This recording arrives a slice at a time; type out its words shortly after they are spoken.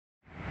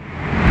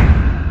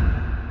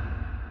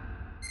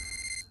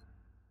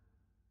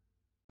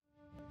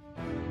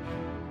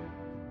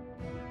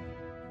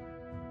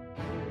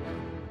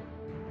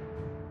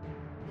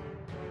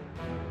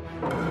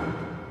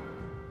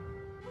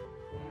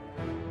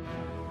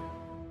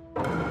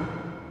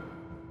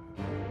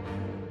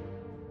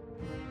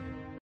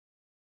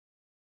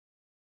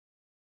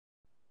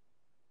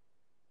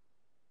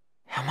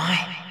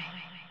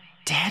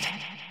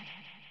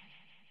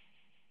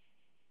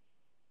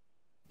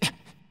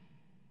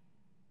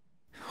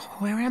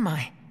Where am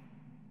I?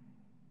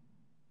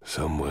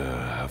 Somewhere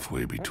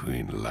halfway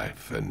between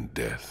life and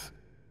death.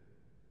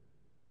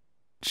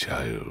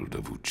 Child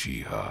of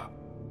Uchiha.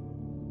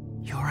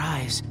 Your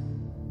eyes.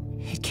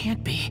 It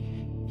can't be.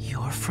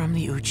 You're from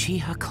the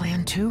Uchiha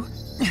clan too?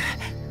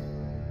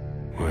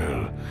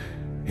 Well,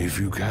 if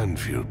you can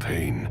feel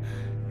pain,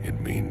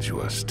 it means you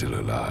are still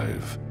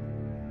alive.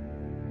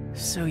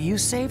 So you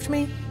saved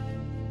me?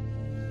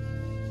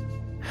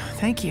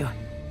 Thank you.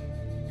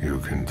 You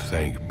can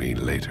thank me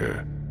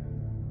later.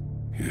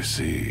 You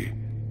see,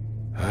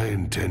 I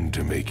intend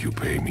to make you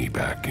pay me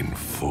back in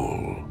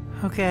full.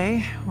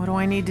 Okay, what do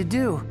I need to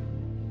do?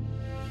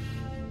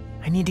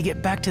 I need to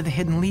get back to the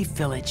Hidden Leaf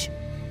Village.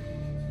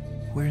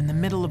 We're in the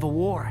middle of a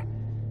war.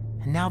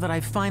 And now that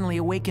I've finally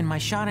awakened my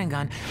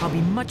Sharingan, I'll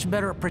be much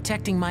better at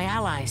protecting my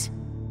allies.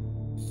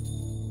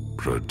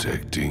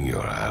 Protecting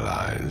your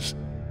allies?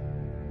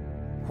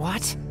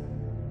 What?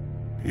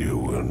 You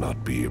will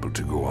not be able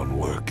to go on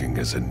working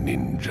as a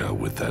ninja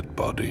with that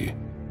body.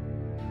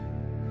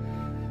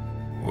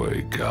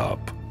 Wake up.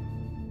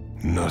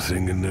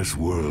 Nothing in this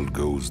world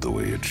goes the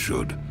way it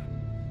should.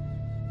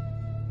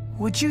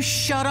 Would you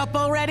shut up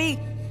already?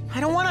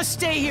 I don't want to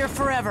stay here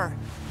forever.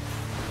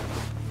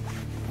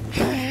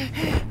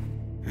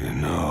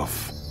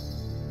 Enough.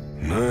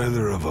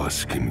 Neither of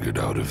us can get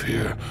out of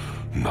here,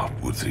 not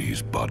with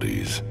these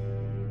bodies.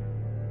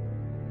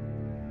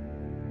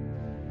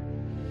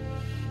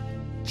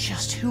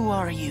 Just who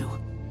are you?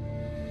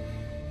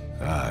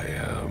 I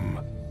am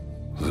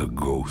the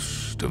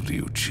ghost of the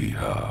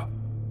Uchiha.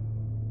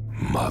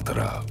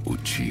 Madara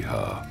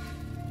Uchiha.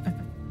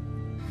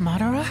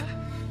 Madara?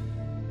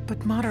 But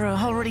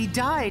Madara already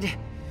died.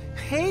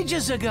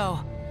 Ages ago.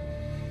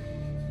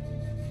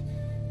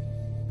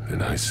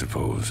 Then I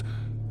suppose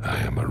I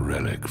am a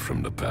relic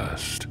from the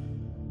past.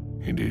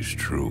 It is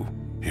true.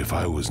 If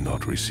I was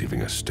not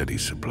receiving a steady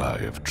supply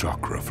of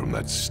chakra from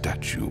that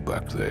statue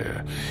back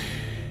there,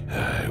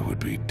 I would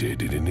be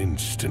dead in an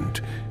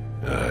instant.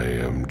 I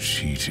am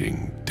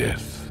cheating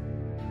death.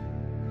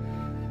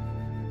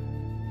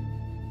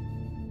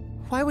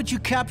 Why would you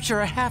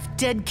capture a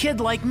half-dead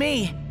kid like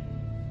me?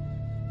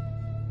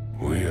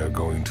 We are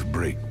going to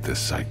break the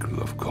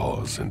cycle of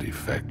cause and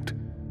effect.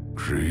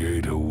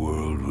 Create a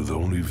world with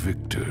only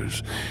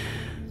victors,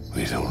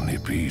 with only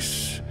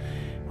peace,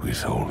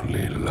 with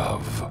only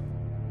love.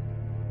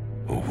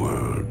 A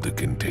world that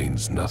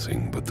contains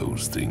nothing but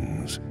those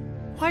things.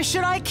 Why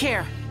should I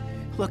care?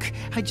 Look,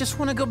 I just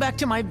want to go back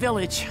to my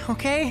village,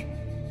 okay?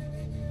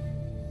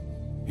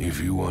 If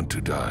you want to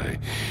die,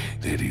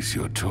 that is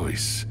your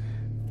choice.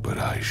 But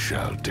I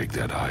shall take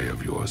that eye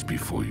of yours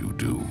before you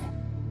do.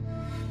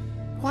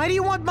 Why do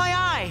you want my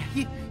eye?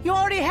 You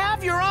already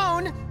have your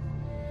own!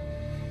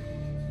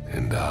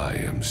 And I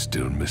am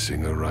still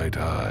missing a right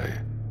eye.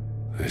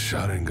 The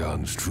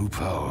Sharingan's true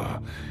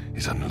power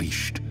is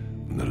unleashed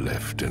when the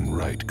left and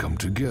right come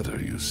together,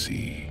 you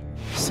see.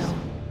 So,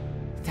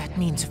 that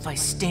means if I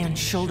stand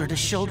shoulder to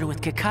shoulder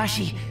with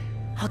Kakashi,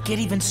 I'll get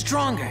even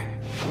stronger.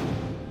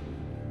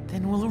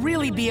 Then we'll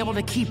really be able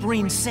to keep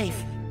Rin safe.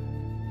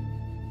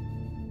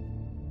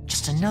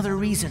 Just another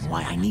reason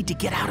why I need to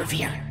get out of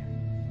here.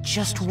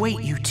 Just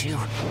wait, you two.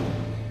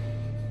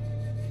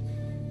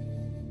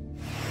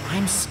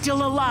 I'm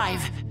still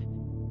alive.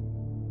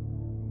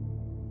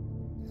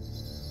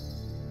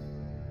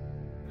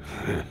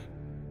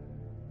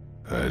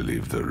 I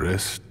leave the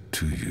rest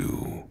to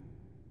you.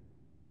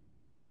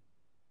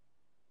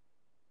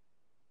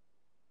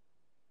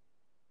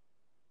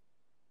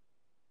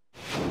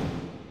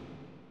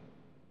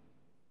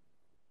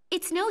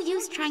 It's no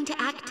use trying to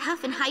act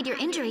tough and hide your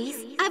injuries.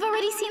 I've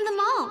already seen them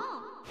all.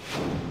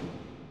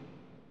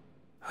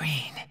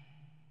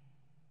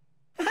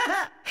 Rin.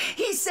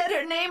 He said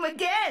her name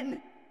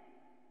again!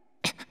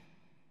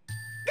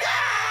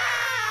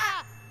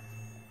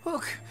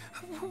 Look,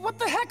 what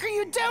the heck are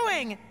you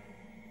doing?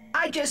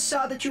 I just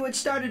saw that you had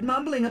started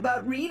mumbling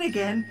about Rin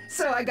again,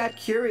 so I got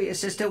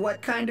curious as to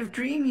what kind of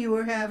dream you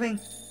were having.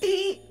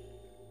 He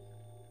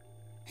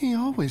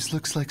always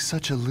looks like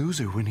such a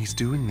loser when he's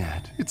doing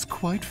that. It's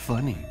quite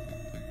funny.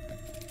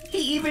 He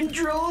even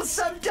drools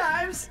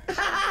sometimes!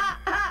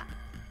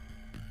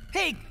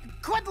 Hey,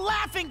 quit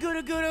laughing,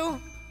 Gudu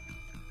Gudu!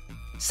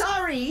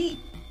 Sorry!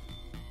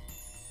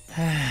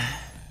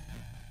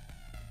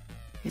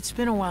 It's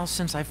been a while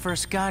since I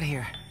first got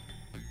here.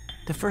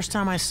 The first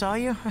time I saw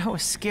you, I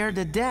was scared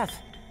to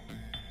death.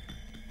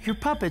 You're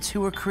puppets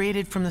who were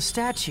created from the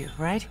statue,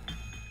 right?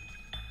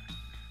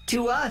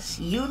 To us,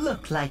 you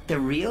look like the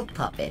real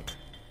puppet.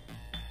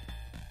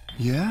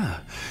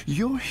 Yeah,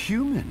 you're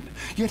human,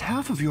 yet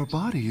half of your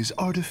body is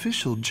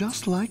artificial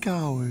just like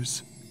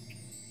ours.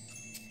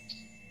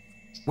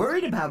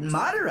 Worried about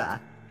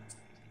Madara?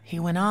 He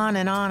went on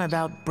and on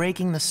about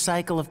breaking the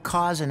cycle of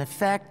cause and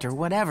effect or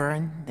whatever,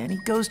 and then he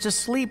goes to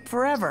sleep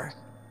forever.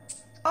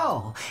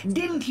 Oh,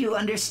 didn't you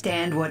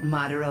understand what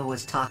Madara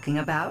was talking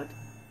about?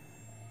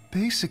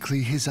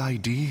 Basically, his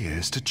idea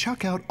is to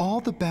chuck out all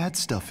the bad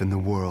stuff in the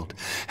world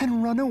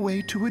and run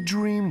away to a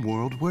dream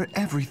world where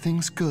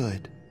everything's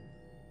good.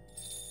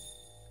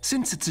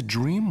 Since it's a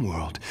dream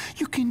world,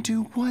 you can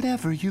do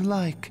whatever you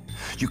like.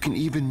 You can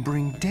even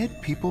bring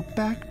dead people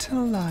back to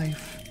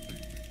life.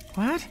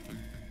 What?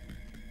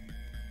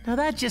 Now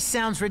that just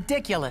sounds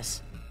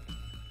ridiculous.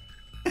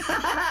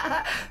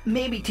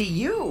 Maybe to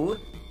you.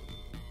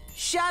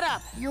 Shut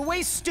up! You're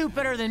way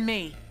stupider than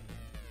me!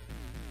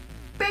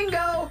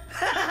 Bingo!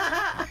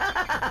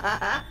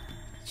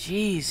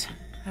 Jeez,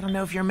 I don't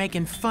know if you're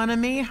making fun of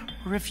me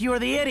or if you're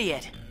the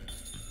idiot.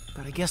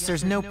 But I guess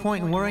there's no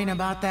point in worrying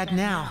about that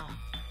now.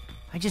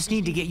 I just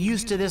need to get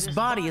used to this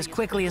body as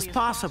quickly as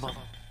possible.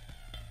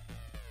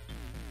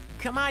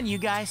 Come on, you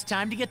guys,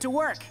 time to get to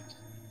work.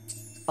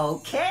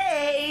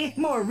 Okay,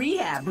 more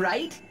rehab,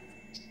 right?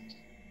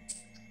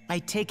 I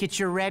take it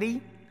you're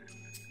ready?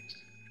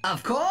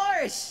 Of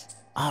course!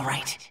 All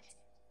right.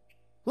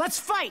 Let's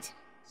fight!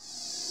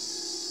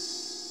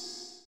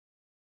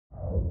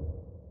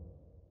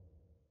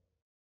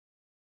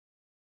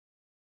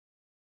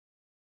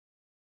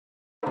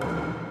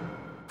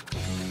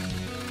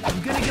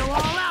 I'm gonna go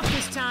all out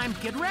this time.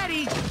 Get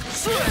ready. Bring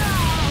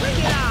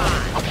it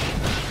on!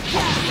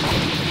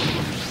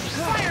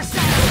 Fire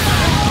style!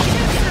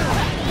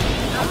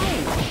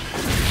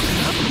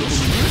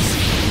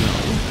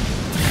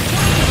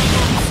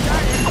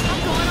 I'm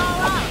going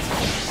all out.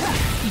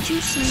 Did you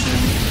say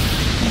that?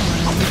 Oh,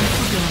 I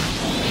forgot.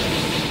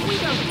 We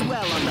don't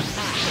dwell on the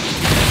past.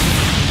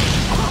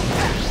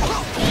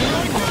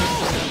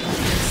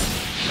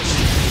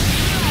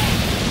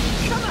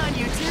 Come on,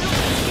 you two.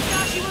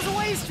 Kakashi was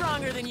way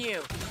stronger than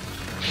you.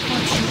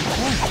 What's your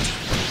point?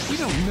 We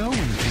don't know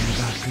anything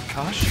about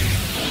Kakashi.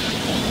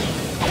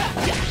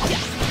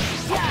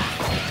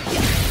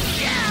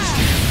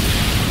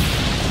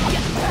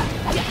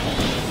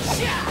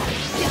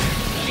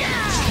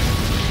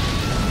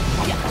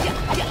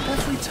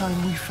 Every time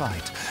we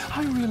fight,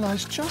 I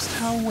realize just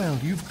how well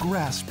you've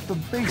grasped the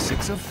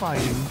basics of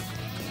fighting.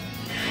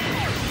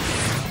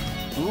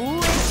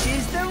 Which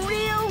is the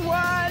real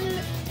one?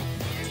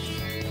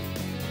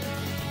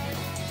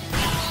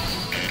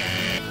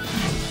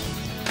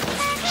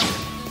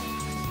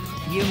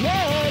 You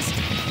missed!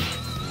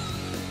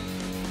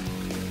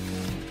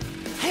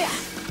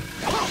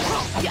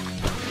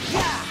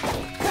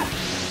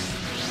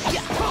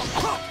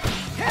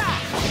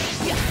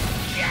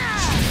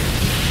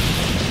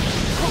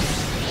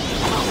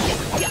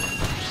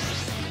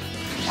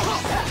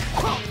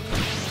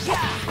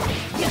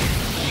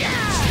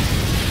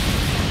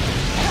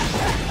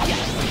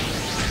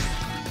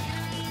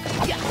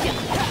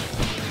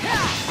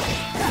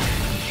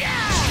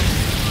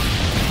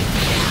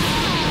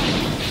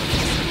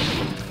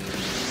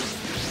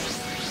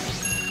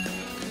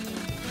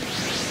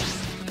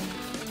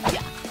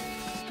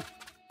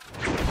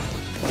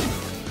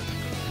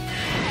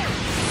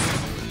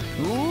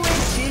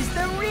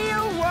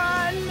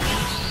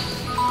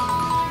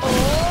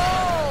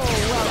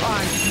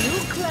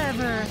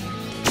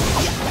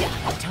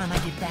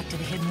 Back to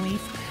the Hidden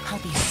Leaf, I'll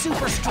be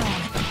super strong.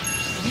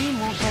 Reen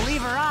won't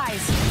believe her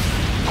eyes.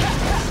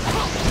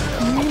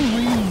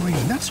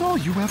 Reen, that's all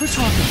you ever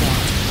talk about.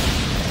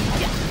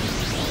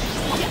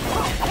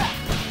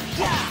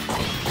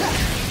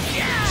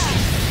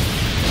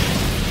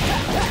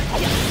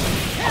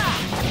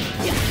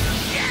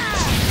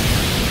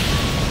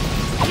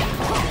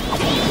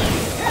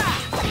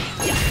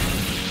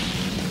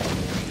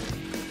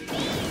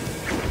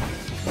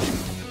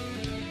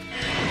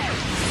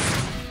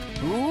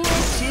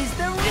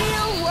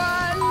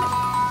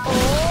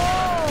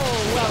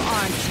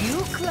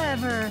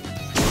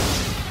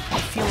 I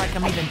feel like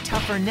I'm even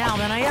tougher now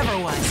than I ever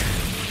was.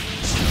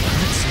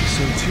 I'd say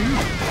so too.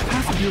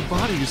 Half of your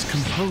body is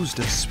composed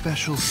of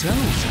special cells,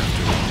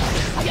 after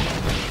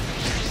all.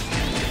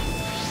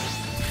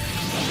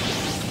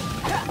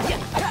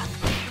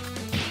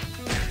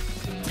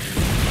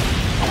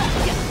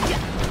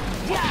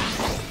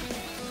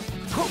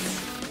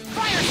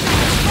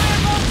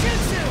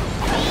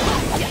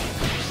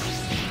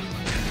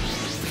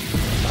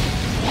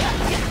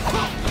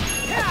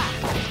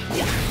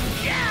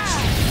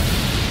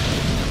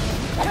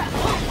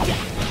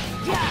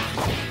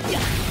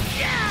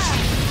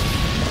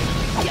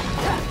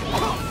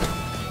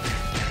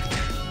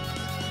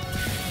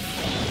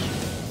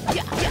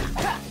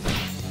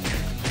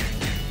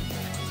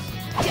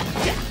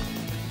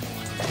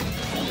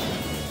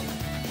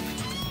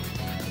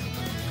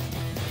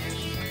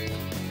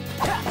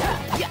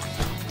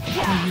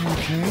 Are you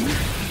okay?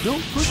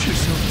 Don't push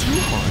yourself too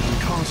hard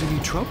and cause any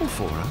trouble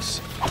for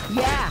us.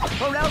 Yeah,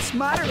 or else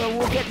Maruo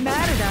will get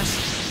mad at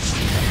us.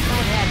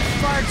 I've had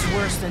farts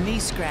worse than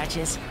these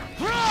scratches.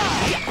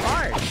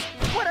 Farts?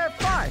 What are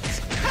farts?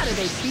 How do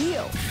they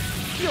feel?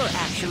 You're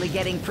actually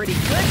getting pretty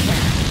good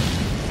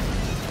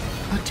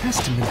now. A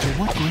testament to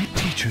what great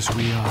teachers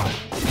we are.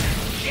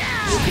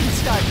 You can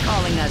start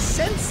calling us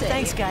Sensei.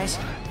 Thanks, guys.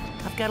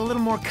 I've got a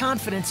little more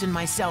confidence in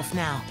myself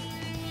now.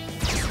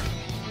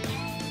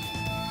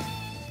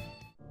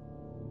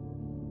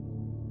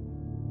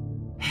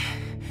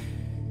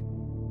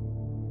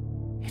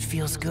 It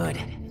feels good.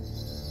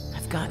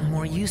 I've gotten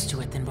more used to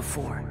it than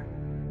before.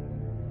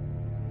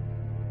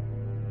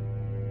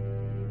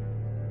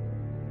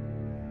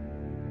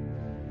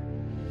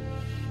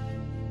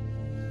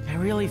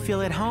 really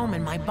feel at home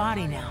in my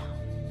body now.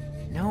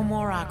 No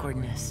more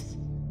awkwardness.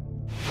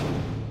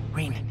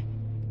 Rin,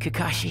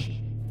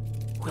 Kakashi,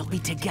 we'll be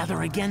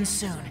together again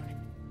soon.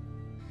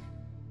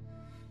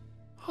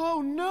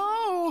 Oh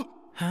no!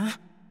 Huh?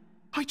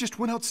 I just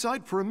went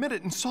outside for a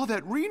minute and saw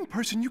that Rin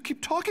person you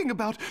keep talking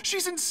about.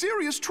 She's in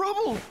serious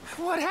trouble.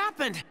 What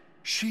happened?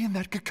 She and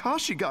that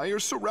Kakashi guy are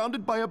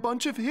surrounded by a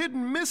bunch of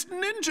hidden mist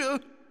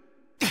ninja.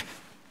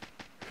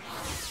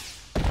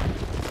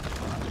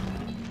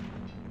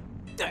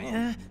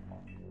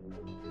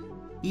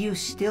 You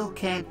still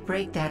can't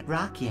break that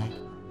rock yet.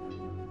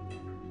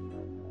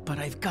 But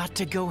I've got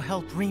to go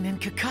help Rin and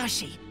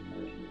Kakashi.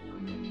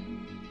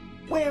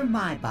 Where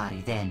my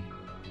body, then?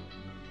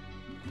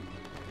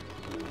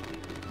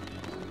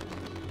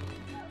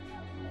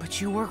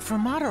 But you work for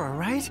Madara,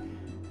 right?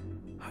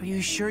 Are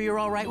you sure you're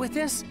all right with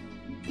this?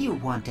 You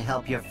want to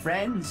help your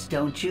friends,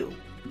 don't you?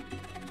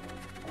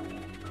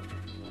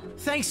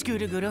 Thanks,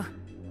 Gudu.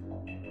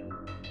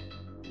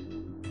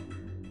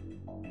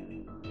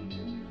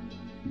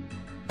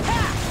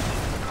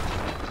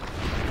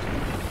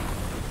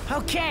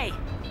 Okay!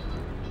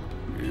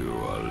 You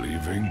are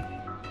leaving?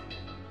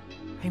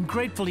 I'm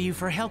grateful to you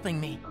for helping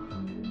me.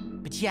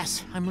 But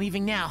yes, I'm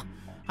leaving now.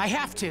 I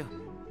have to.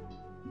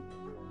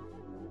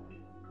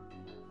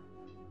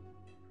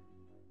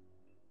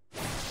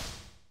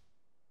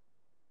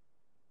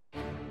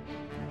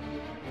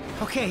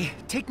 Okay,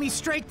 take me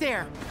straight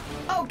there.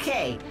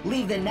 Okay,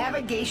 leave the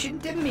navigation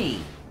to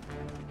me.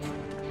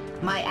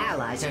 My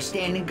allies are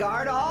standing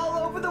guard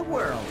all over the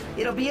world.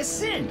 It'll be a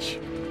cinch.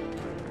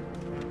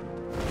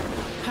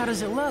 How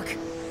does it look?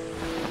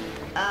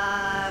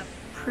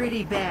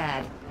 Pretty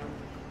bad.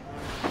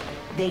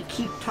 They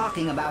keep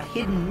talking about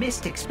hidden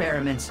mist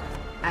experiments.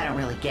 I don't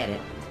really get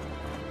it.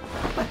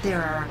 But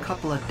there are a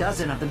couple of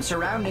dozen of them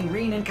surrounding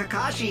Rin and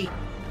Kakashi.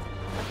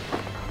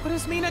 What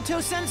is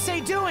Minato-sensei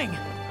doing?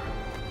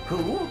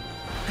 Who?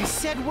 I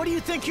said, what do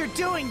you think you're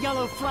doing,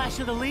 Yellow Flash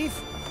of the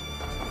Leaf?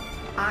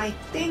 I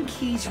think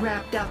he's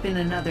wrapped up in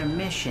another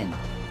mission.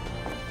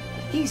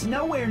 He's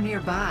nowhere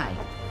nearby.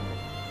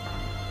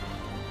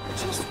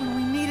 Just when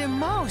we need him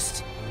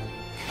most.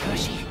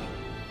 Kakashi,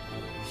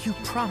 you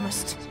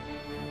promised.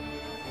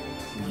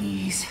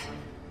 Please.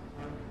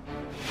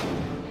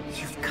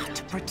 You've got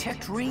to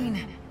protect Rin.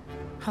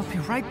 I'll be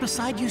right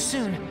beside you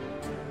soon.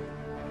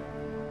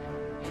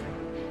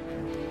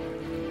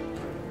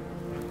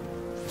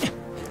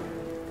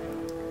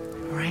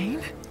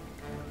 Rain?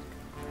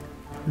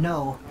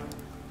 No.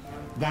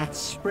 That's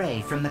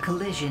spray from the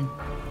collision.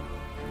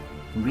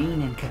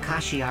 Rin and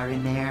Kakashi are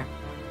in there.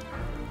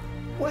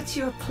 What's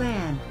your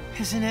plan?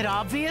 Isn't it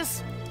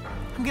obvious?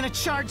 I'm gonna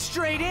charge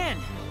straight in.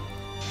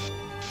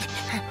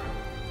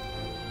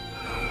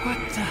 What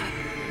the?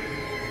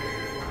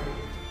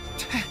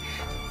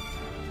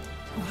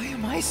 Why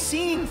am I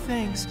seeing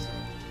things?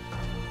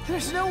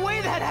 There's no way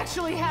that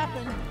actually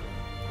happened.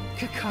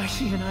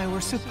 Kakashi and I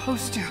were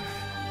supposed to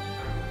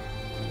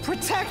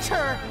protect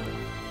her.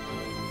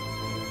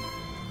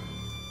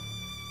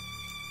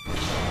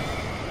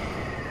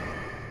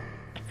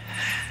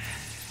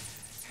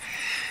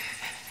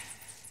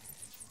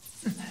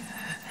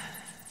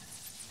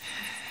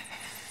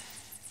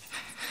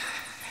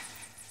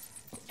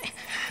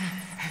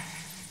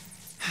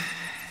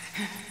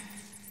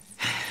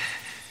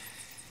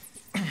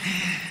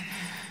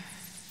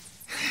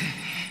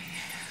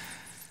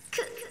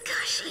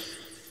 Kakashi.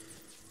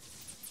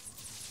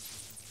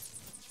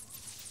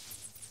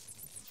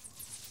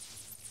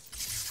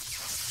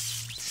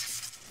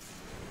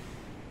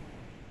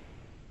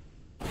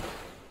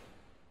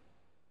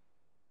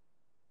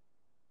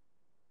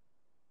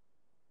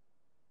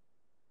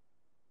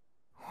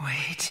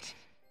 Wait.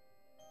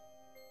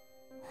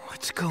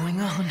 What's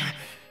going on?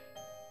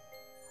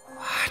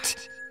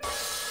 What?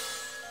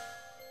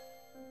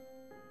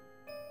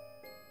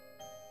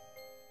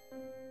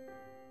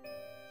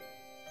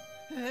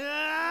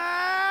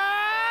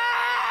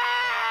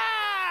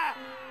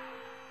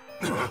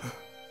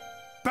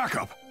 Back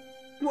up!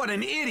 What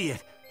an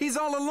idiot! He's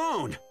all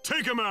alone!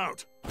 Take him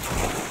out!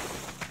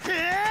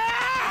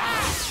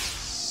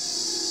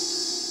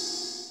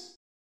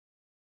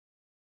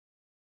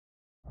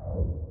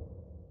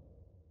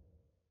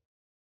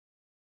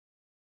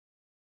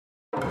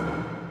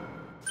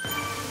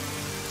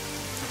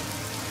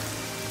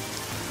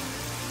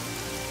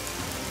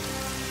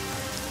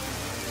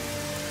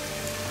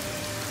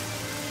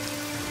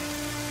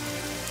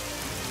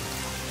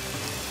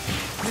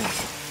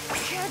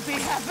 This can't be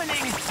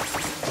happening!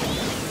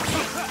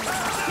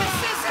 This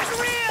isn't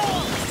real!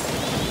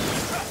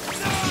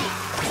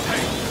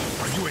 Hey!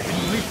 Are you a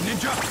hidden leaf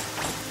ninja?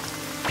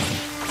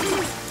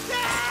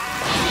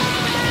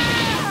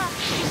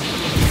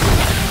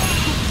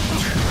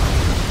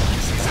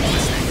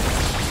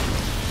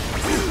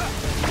 Who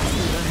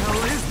the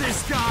hell is this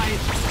guy?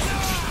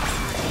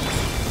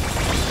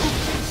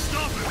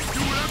 Stop it! Do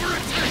whatever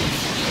it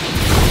takes!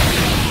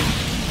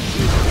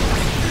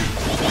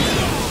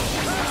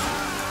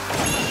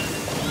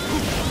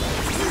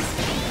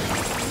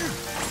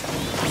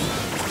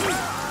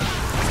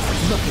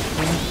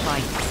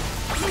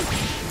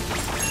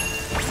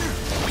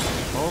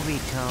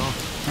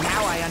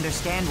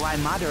 understand why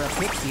Madara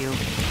picked you.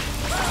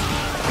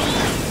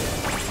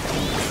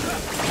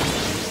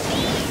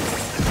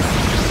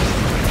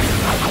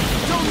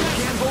 You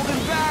can't hold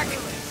him back!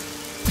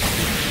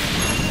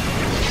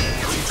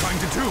 What's he trying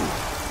to do?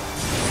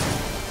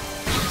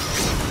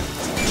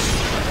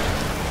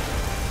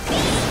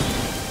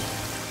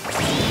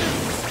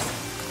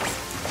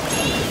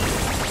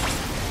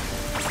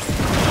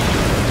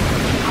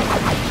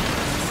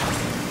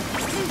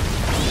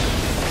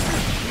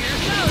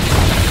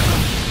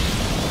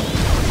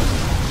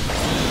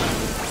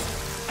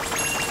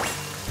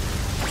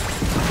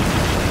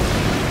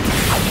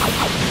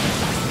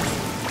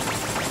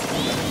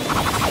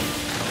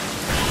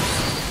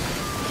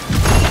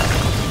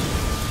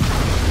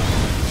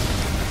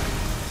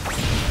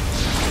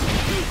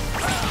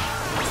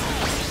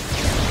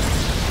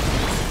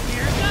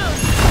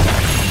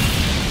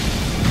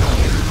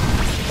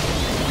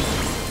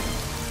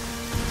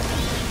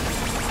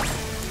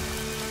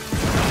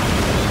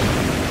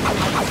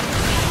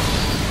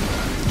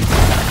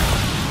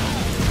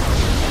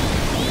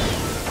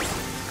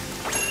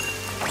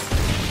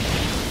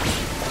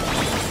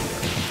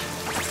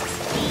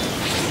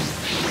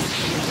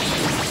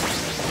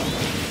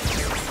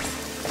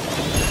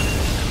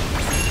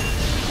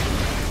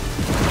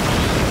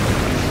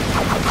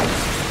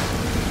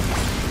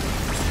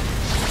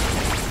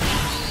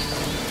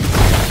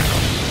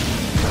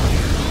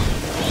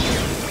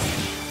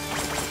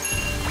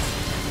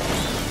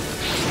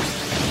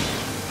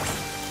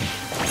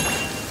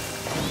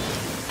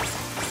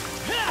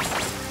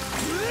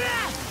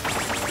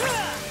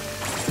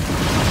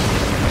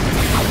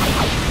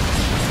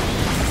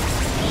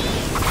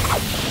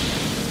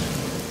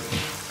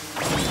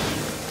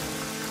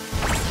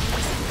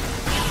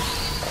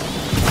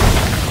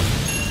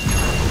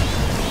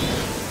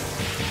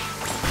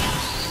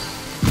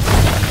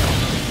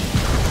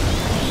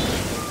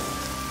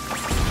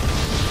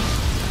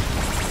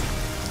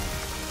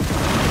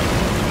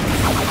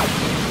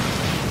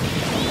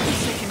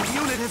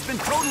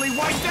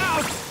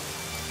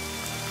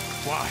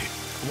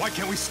 Why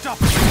can't we stop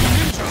the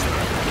ninjas?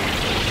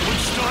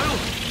 With style?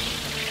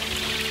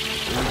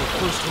 Only the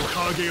first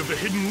Hokage of the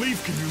Hidden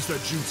Leaf can use that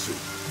jutsu,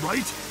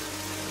 right?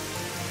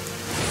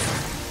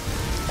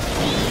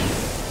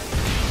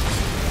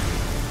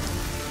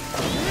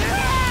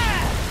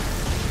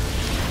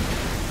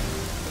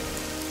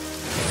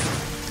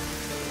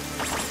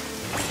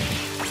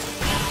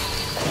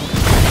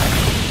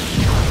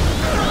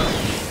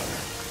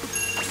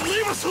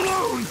 Leave us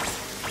alone!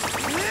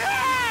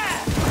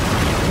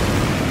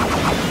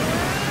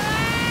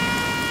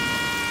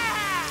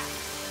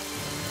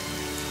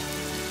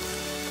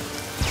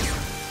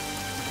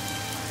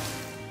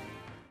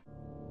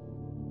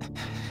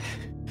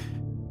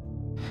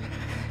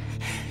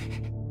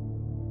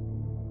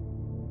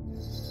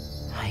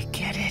 I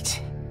get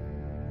it.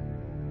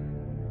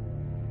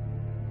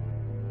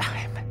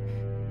 I'm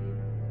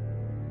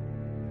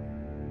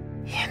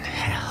in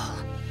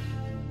hell.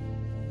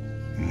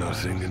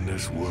 Nothing in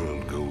this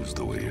world goes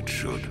the way it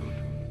should.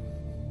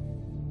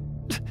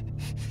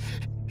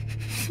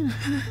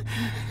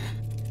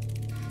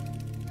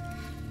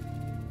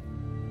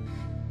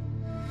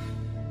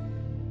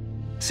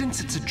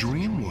 Since it's a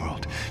dream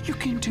world, you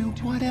can do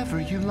whatever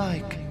you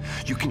like.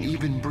 You can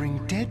even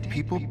bring dead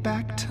people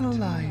back to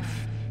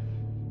life.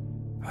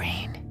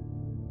 Rain,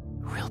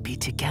 we'll be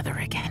together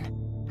again.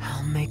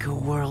 I'll make a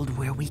world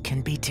where we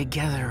can be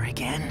together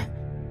again.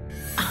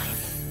 I'm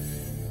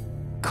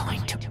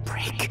going to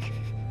break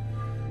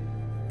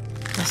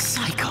the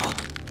cycle.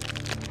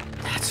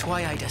 That's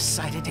why I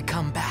decided to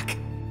come back.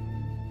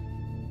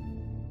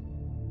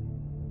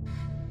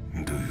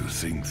 Do you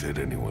think that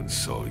anyone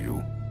saw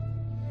you?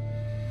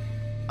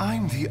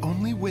 I'm the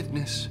only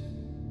witness.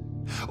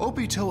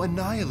 Obito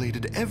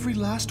annihilated every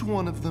last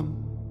one of them.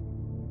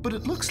 But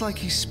it looks like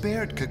he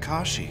spared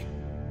Kakashi.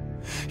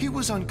 He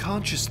was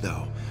unconscious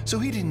though, so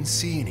he didn't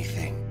see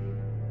anything.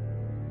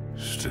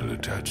 Still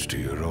attached to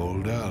your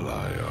old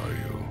ally, are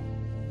you?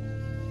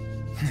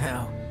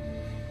 No.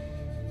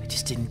 I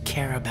just didn't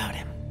care about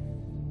him.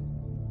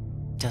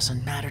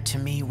 Doesn't matter to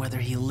me whether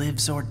he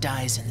lives or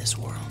dies in this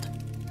world.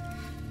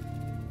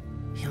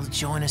 He'll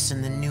join us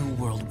in the new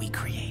world we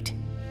create.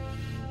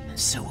 And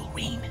so will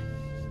Rin.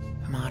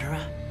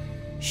 Madara,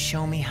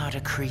 show me how to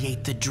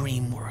create the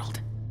dream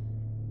world.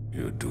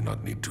 You do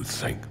not need to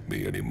thank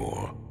me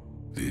anymore.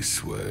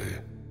 This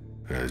way.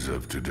 As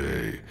of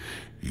today,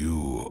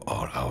 you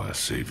are our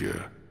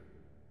savior.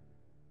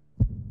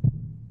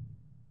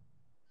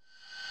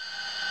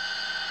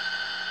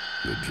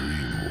 The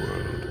dream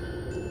world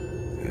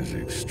is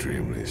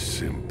extremely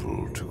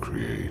simple to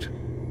create.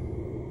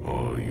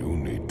 All you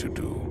need to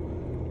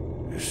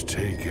do is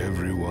take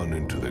everyone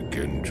into the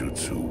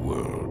Genjutsu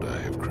world I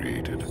have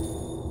created.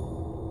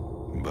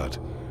 But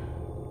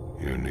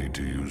you need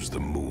to use the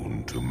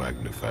moon to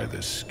magnify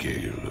the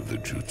scale of the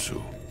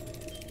jutsu.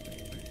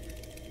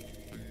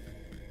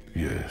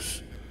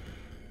 Yes,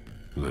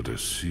 let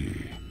us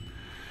see.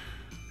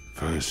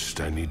 First,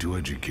 I need to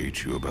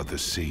educate you about the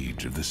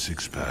Sage of the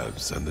Six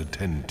Paths and the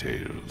Ten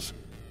Tails.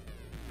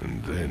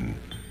 And then,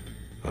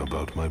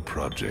 about my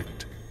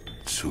project,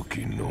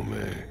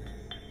 Tsukinome.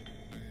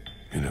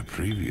 In a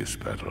previous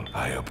battle,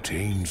 I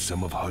obtained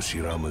some of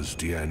Hashirama's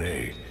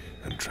DNA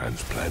and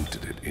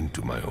transplanted it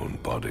into my own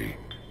body.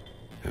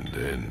 And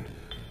then,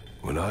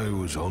 when I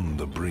was on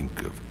the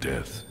brink of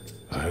death,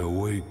 I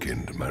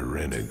awakened my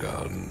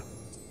Renegon.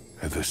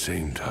 At the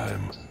same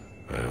time,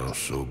 I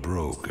also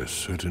broke a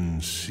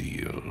certain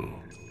seal.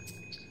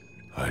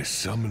 I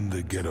summoned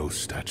the Ghetto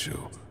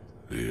statue,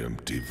 the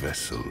empty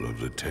vessel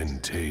of the Ten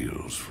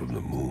Tails from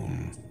the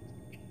moon.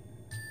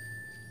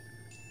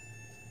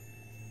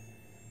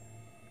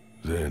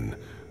 Then,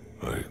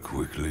 I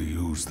quickly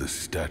used the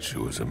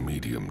statue as a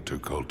medium to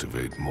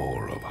cultivate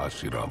more of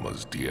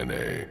Hashirama's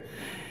DNA.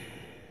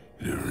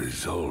 The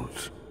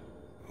result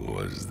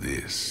was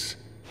this.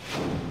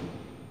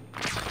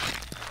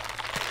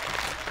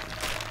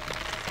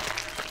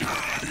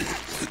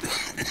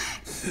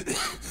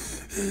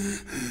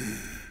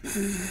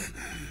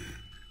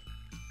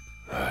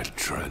 I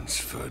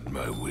transferred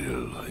my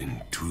will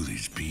into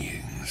these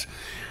beings.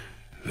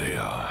 They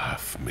are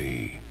half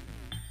me.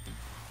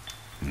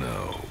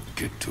 Now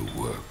get to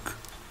work.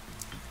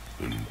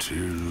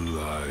 Until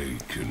I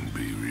can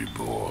be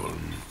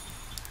reborn,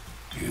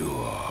 you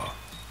are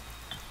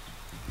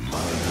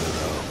my